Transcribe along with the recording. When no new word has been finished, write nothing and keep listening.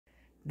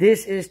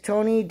This is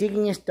Tony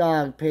Diggingest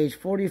Dog, page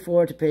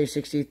 44 to page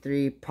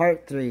 63,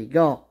 part 3.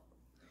 Go.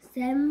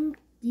 Sam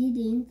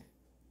didn't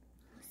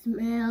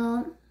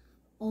smell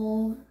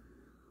or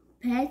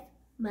pat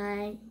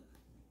my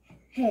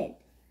head.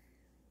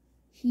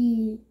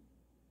 He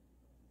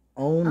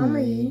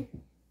only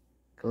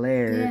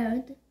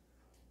glared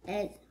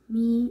at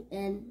me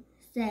and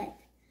said,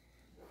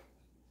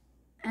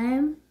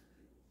 "I'm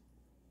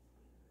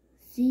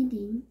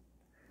sending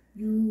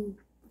you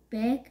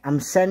back. I'm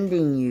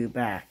sending you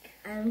back.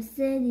 I'm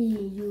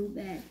sending you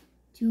back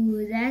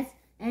to that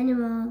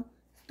animal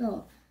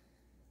store.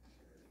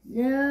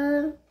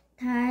 They'll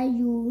tie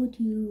you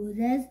to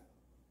that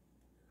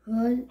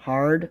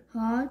hard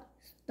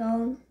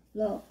stone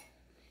floor,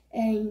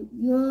 and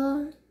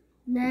you'll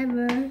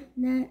never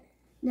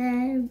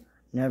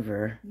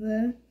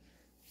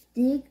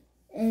dig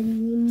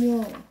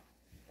anymore."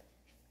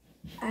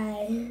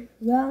 I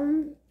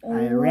ran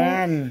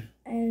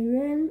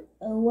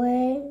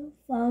away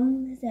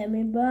from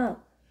Sammy Brown.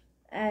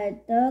 I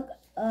dug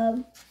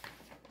a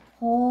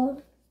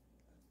hole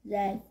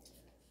that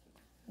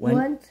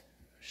went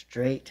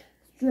straight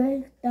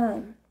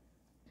down.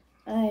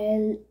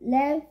 I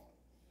left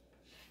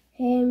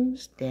him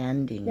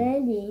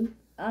standing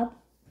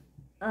up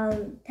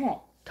on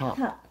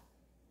top.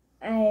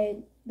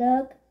 I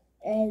dug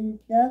and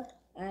dug.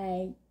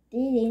 I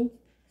didn't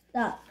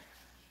stop.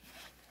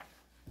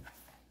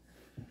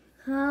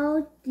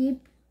 How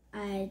deep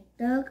I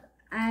dug,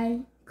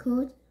 I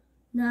could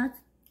not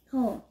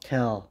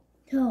tell.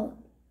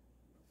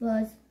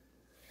 But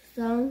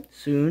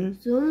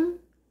soon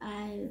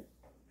I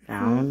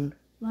found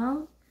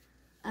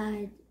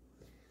I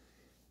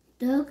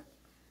dug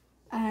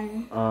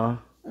a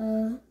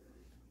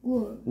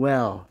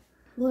well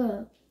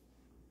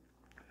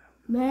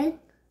made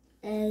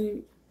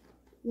and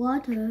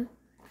water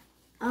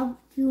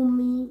up to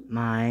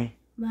my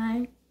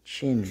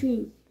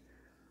chin.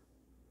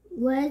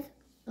 With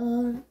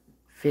a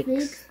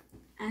fix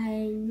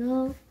I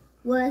know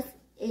was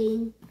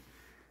in,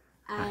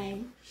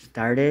 I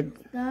started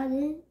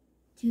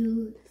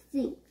to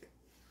sink.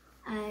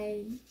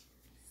 I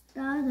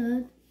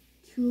started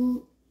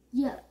to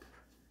yelp.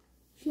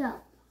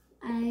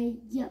 I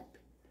yelped.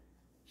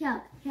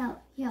 Help.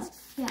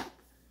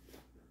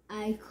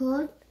 I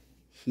could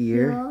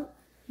hear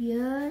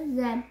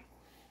them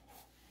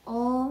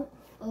all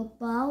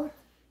about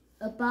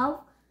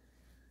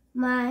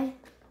my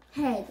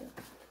head.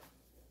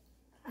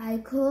 I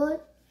could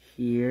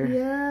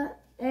hear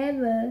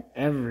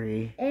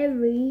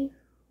every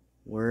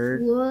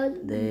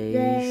word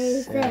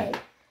they said.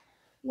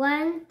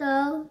 When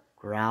the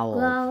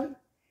growled,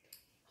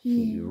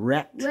 he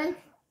wrecked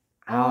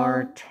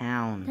our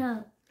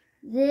town.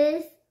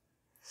 This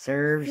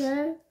serves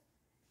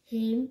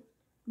him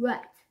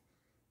right.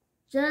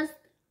 Just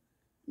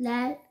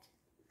let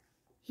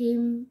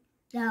him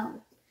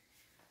down.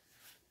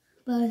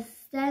 But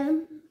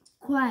Sam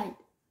cried,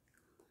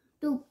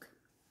 "Look,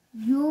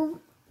 you've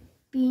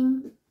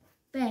been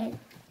bad.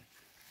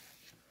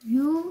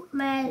 You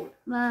made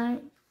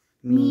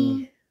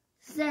me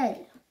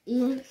sad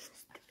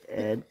instead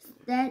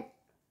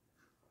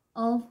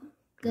of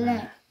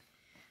glad.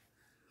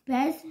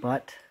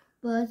 But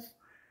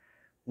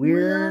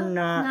we're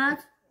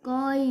not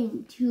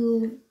going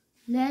to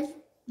let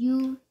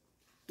you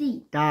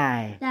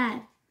die.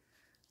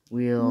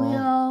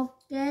 We'll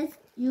get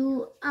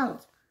you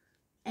out.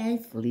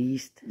 At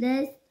least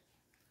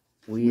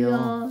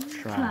we'll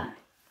try."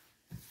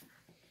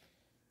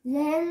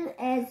 Then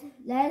as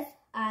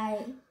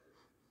I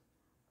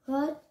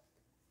heard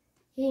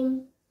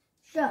him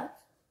shout,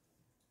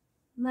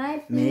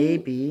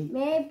 Maybe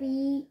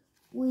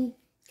we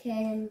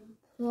can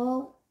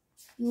pull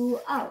you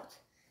out."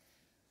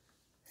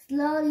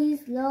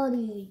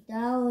 Slowly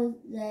down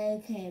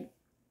they came.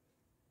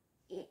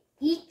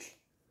 Each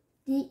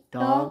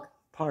dog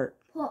part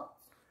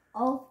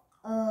of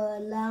a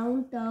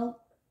long dog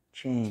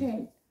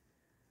chain.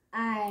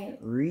 I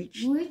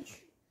reached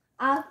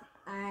up.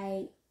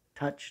 I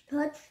touched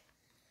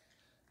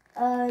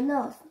a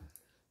nose.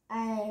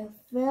 I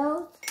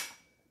felt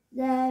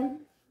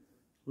them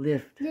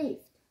lift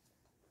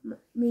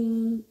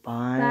me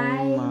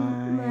by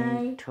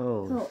my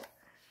toes.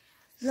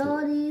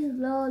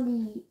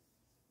 Slowly,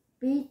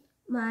 bit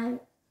by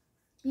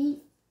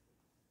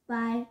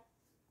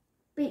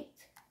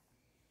bit,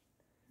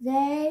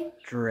 they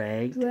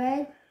dragged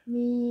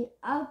me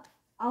up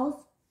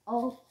out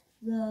of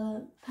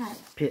the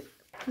pit.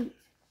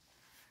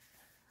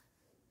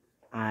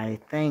 I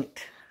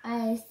thanked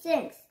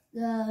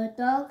the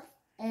dog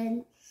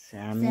and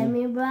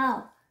Sammy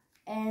Brown,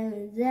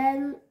 and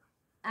then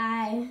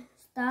I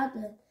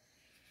started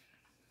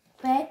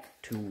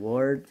back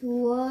toward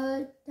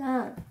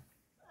town.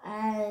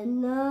 I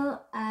know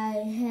I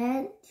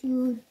had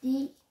to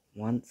dig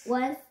once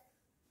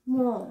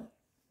more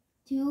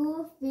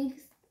to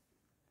fix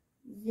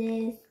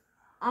this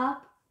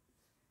up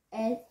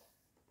as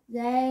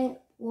they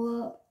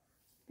were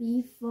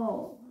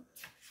before.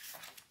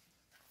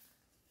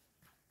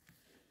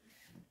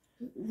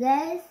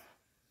 This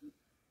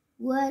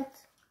what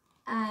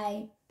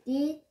I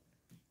did.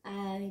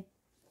 I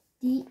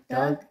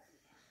dug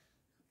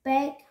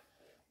back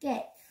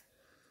gates.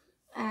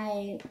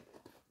 I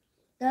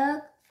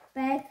dug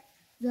back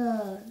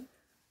the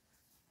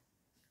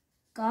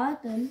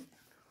garden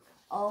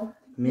of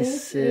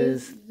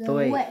Mrs.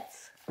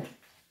 Thwaites.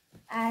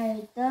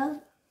 I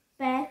dug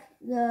back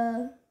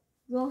the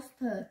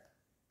rooster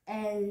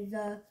and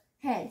the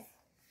hens.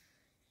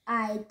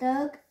 I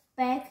dug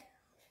back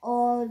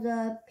all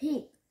the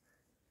pigs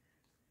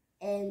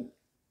and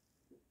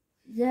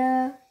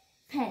the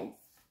pens.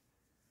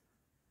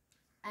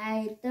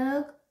 I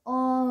dug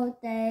all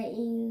day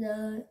in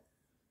the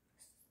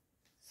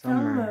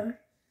summer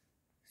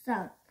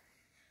sun.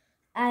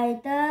 I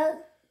dug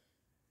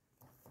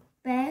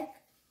back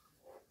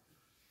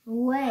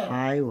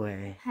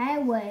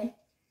Highway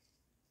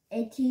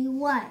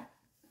 81.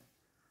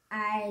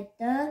 I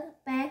dug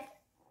back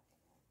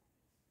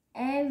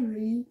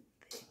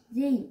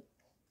everything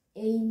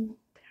in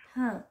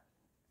town.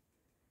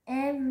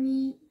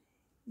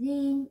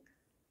 Everything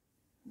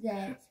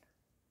that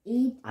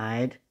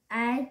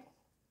I'd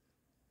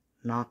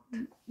knocked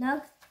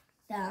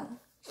down.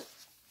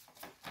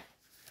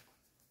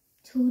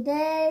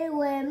 Today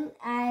when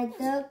I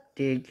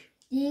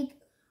dig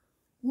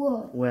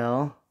wood,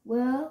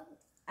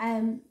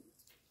 I'm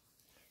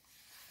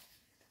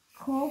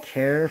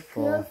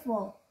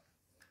careful.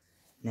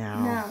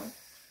 Now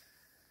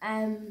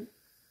I'm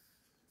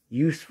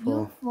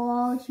useful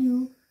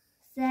to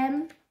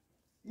them.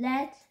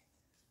 Let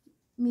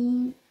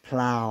me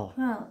plow.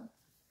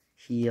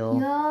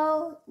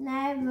 He'll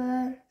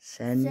never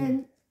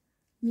send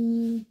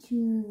me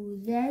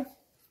to that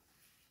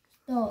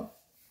stove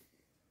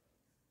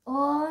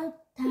or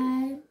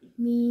tie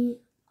me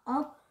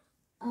up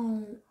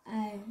on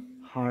a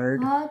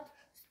hot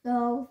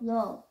stove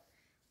floor.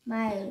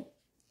 My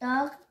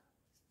dog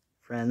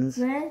friends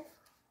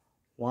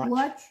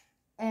watch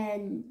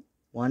and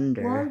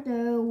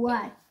wonder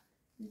why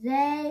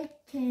they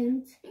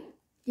can't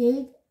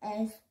dig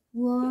as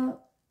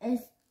well as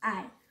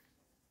I.